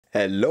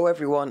Hello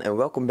everyone and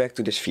welcome back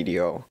to this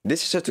video.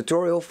 This is a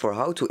tutorial for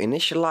how to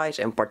initialize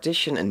and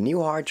partition a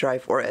new hard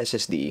drive or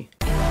SSD.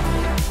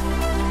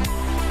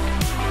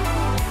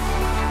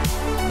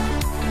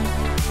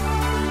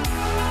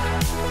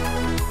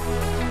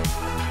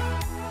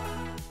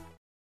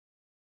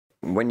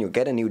 When you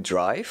get a new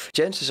drive,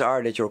 chances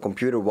are that your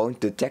computer won't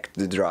detect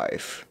the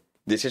drive.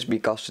 This is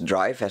because the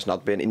drive has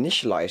not been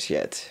initialized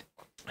yet.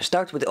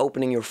 Start with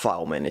opening your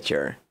file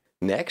manager.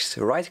 Next,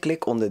 right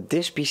click on the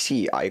This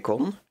PC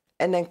icon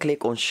and then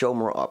click on Show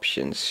More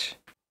Options.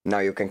 Now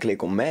you can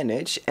click on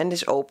Manage and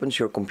this opens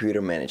your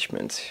computer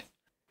management.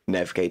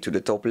 Navigate to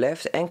the top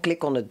left and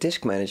click on the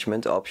Disk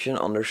Management option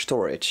under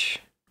Storage.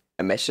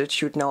 A message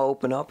should now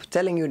open up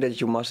telling you that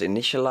you must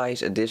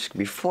initialize a disk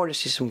before the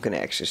system can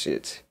access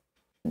it.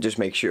 Just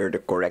make sure the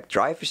correct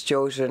drive is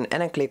chosen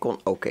and then click on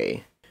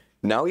OK.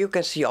 Now you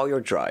can see all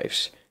your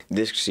drives.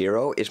 Disk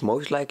 0 is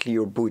most likely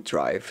your boot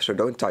drive, so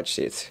don't touch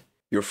it.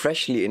 Your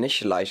freshly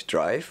initialized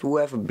drive will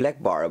have a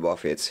black bar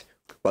above it,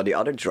 while the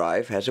other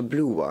drive has a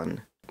blue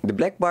one. The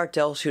black bar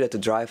tells you that the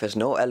drive has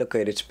no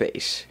allocated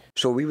space,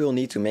 so we will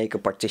need to make a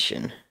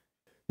partition.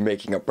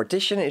 Making a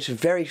partition is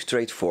very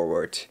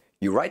straightforward.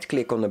 You right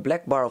click on the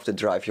black bar of the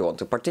drive you want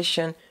to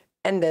partition,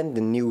 and then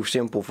the new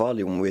simple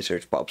volume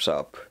wizard pops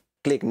up.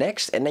 Click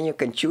next and then you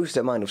can choose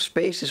the amount of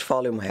space this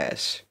volume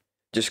has.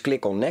 Just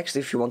click on next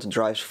if you want the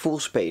drive's full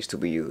space to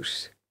be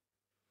used.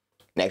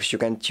 Next you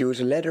can choose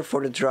a letter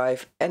for the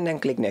drive and then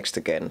click next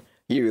again.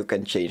 Here you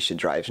can change the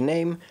drive's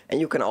name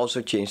and you can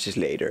also change this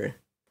later.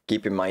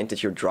 Keep in mind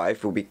that your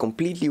drive will be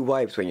completely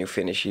wiped when you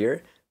finish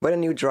here, but a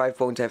new drive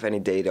won't have any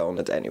data on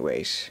it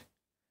anyways.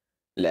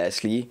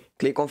 Lastly,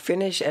 click on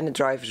finish and the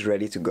drive is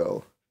ready to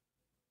go.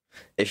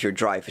 If your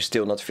drive is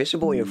still not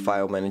visible in your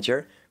file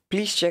manager,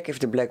 please check if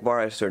the black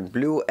bar has turned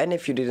blue and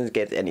if you didn't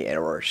get any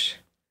errors.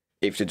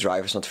 If the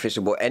drive is not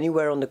visible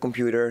anywhere on the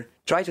computer,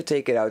 try to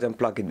take it out and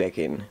plug it back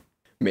in.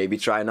 Maybe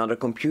try another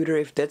computer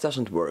if that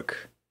doesn't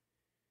work.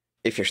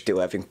 If you're still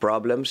having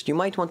problems, you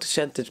might want to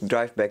send the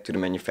drive back to the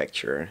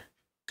manufacturer.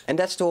 And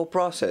that's the whole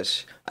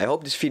process. I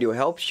hope this video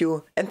helps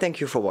you and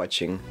thank you for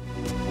watching.